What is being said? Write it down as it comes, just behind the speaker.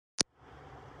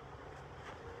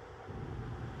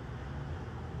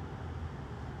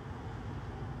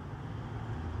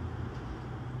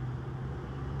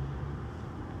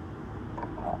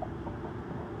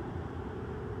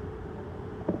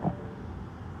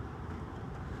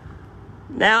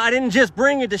Now, I didn't just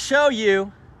bring it to show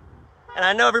you, and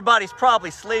I know everybody's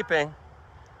probably sleeping,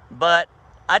 but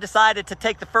I decided to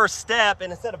take the first step,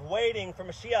 and instead of waiting for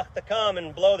Mashiach to come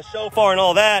and blow the shofar and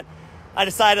all that, I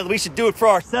decided we should do it for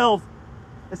ourselves,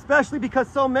 especially because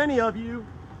so many of you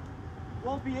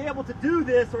won't be able to do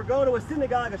this or go to a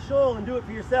synagogue, a shul, and do it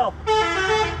for yourself.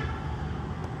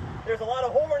 There's a lot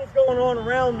of horns going on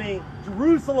around me.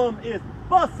 Jerusalem is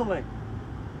bustling.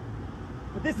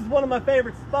 But this is one of my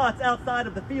favorite spots outside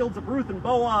of the fields of Ruth and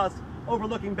Boaz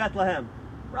overlooking Bethlehem.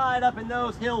 Right up in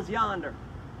those hills yonder.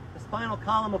 The spinal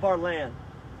column of our land.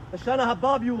 HaShana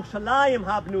haba b'Yerushalayim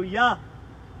habnuyah.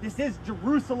 This is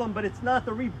Jerusalem, but it's not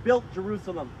the rebuilt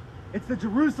Jerusalem. It's the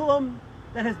Jerusalem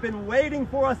that has been waiting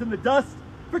for us in the dust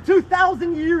for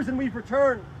 2,000 years, and we've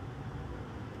returned.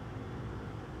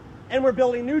 And we're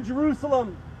building New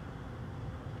Jerusalem.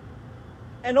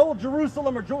 And Old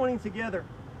Jerusalem are joining together.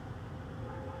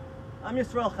 I'm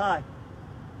Yisrael Chai.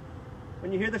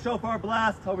 When you hear the shofar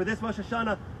blast over this Rosh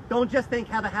HaShana, don't just think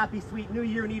have a happy, sweet New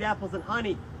Year and eat apples and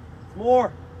honey. It's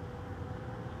more.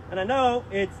 And I know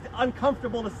it's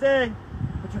uncomfortable to say,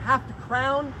 but you have to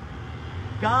crown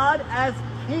God as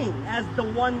King, as the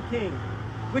one King,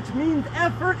 which means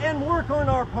effort and work on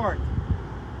our part.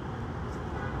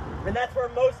 And that's where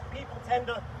most people tend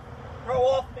to throw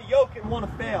off the yoke and want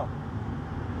to fail.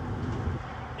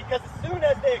 Because as soon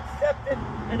as they accept it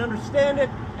and understand it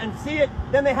and see it,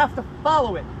 then they have to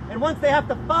follow it. And once they have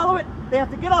to follow it, they have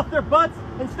to get off their butts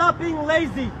and stop being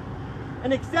lazy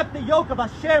and accept the yoke of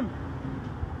Hashem.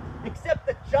 Accept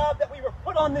the job that we were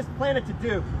put on this planet to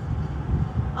do.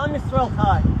 I'm Yisrael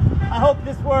Chai. I hope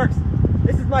this works.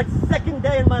 This is my second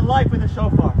day in my life with a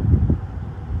shofar.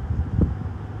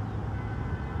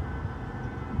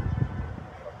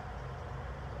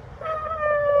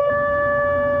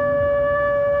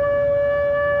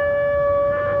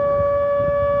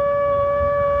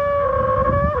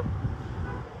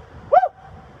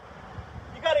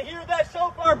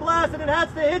 Blast, and it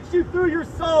has to hit you through your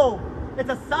soul. It's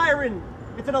a siren.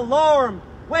 It's an alarm.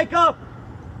 Wake up.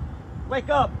 Wake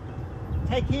up.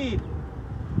 Take heed.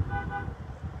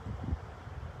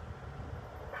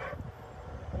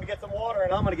 Let me get some water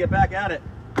and I'm going to get back at it.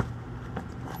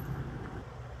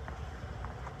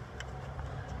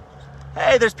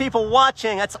 Hey, there's people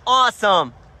watching. That's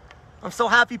awesome. I'm so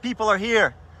happy people are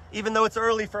here, even though it's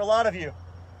early for a lot of you.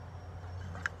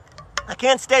 I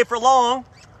can't stay for long,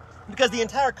 because the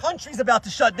entire country's about to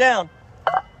shut down.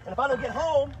 And if I don't get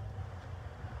home,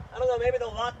 I don't know, maybe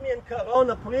they'll lock me in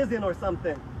Corona prison or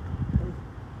something.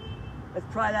 Let's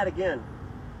try that again.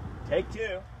 Take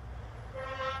two.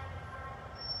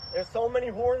 There's so many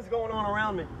horns going on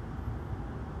around me.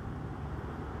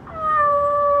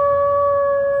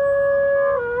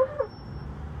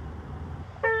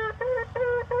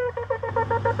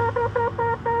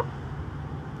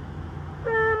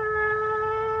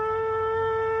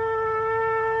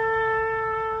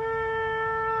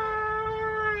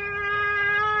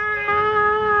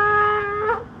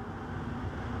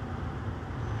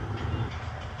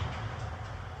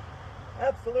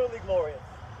 Absolutely glorious.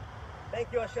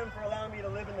 Thank you, Hashem, for allowing me to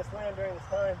live in this land during this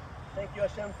time. Thank you,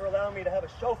 Hashem, for allowing me to have a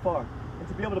shofar and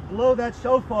to be able to blow that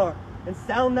shofar and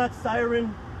sound that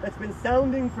siren that's been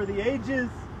sounding for the ages,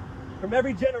 from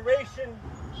every generation,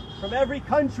 from every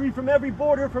country, from every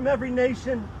border, from every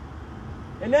nation.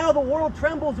 And now the world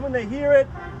trembles when they hear it.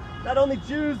 Not only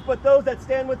Jews, but those that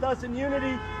stand with us in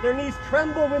unity, their knees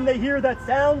tremble when they hear that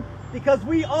sound, because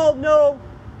we all know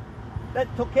that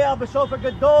Tokea b'shofar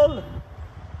gadol,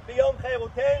 b'yom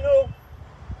cherutenu,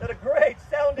 that a great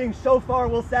sounding shofar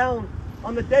will sound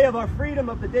on the day of our freedom,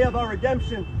 of the day of our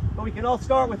redemption. But we can all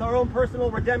start with our own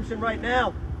personal redemption right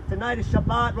now. Tonight is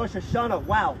Shabbat, Rosh HaShana.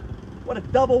 Wow, what a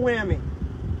double whammy.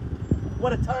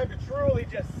 What a time to truly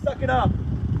just suck it up.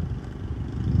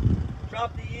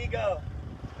 Drop the ego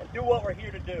and do what we're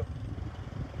here to do.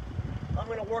 I'm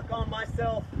going to work on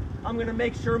myself. I'm going to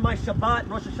make sure my Shabbat,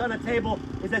 Rosh Hashanah table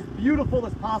is as beautiful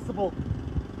as possible.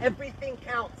 Everything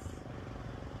counts.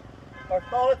 Our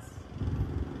thoughts,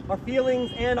 our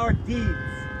feelings, and our deeds.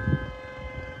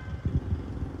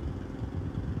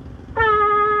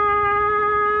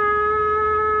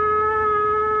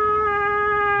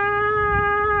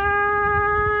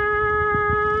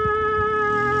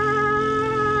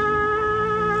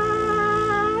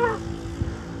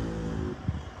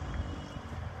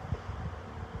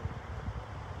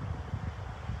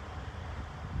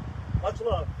 Much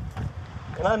love.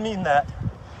 And I mean that.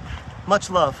 Much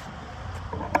love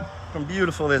from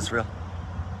beautiful Israel.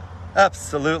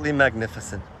 Absolutely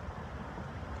magnificent.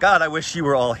 God, I wish you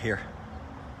were all here.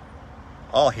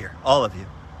 All here. All of you.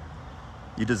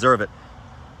 You deserve it.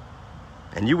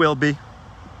 and you will be.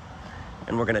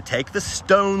 And we're going to take the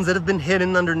stones that have been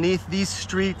hidden underneath these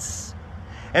streets,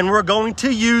 and we're going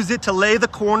to use it to lay the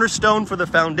cornerstone for the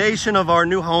foundation of our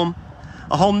new home,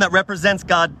 a home that represents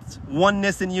God's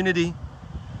oneness and unity.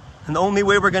 And the only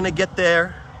way we're going to get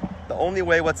there, the only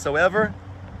way whatsoever,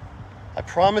 I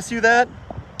promise you that,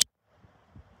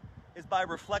 is by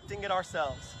reflecting it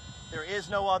ourselves. There is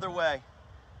no other way.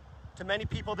 To many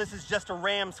people, this is just a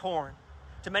ram's horn.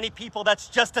 To many people, that's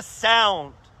just a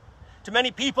sound. To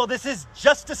many people, this is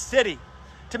just a city.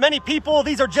 To many people,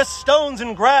 these are just stones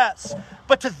and grass.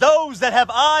 But to those that have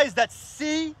eyes that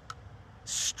see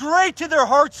straight to their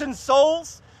hearts and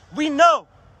souls, we know.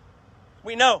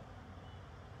 We know.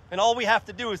 And all we have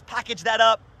to do is package that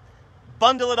up,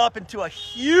 bundle it up into a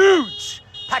huge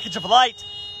package of light,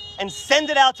 and send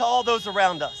it out to all those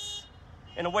around us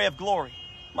in a way of glory.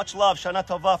 Much love. Shana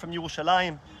Tova from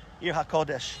Yerushalayim, Ir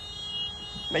HaKodesh.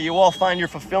 May you all find your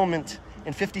fulfillment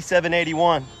in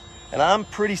 5781. And I'm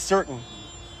pretty certain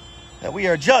that we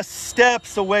are just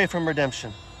steps away from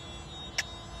redemption.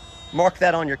 Mark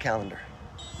that on your calendar.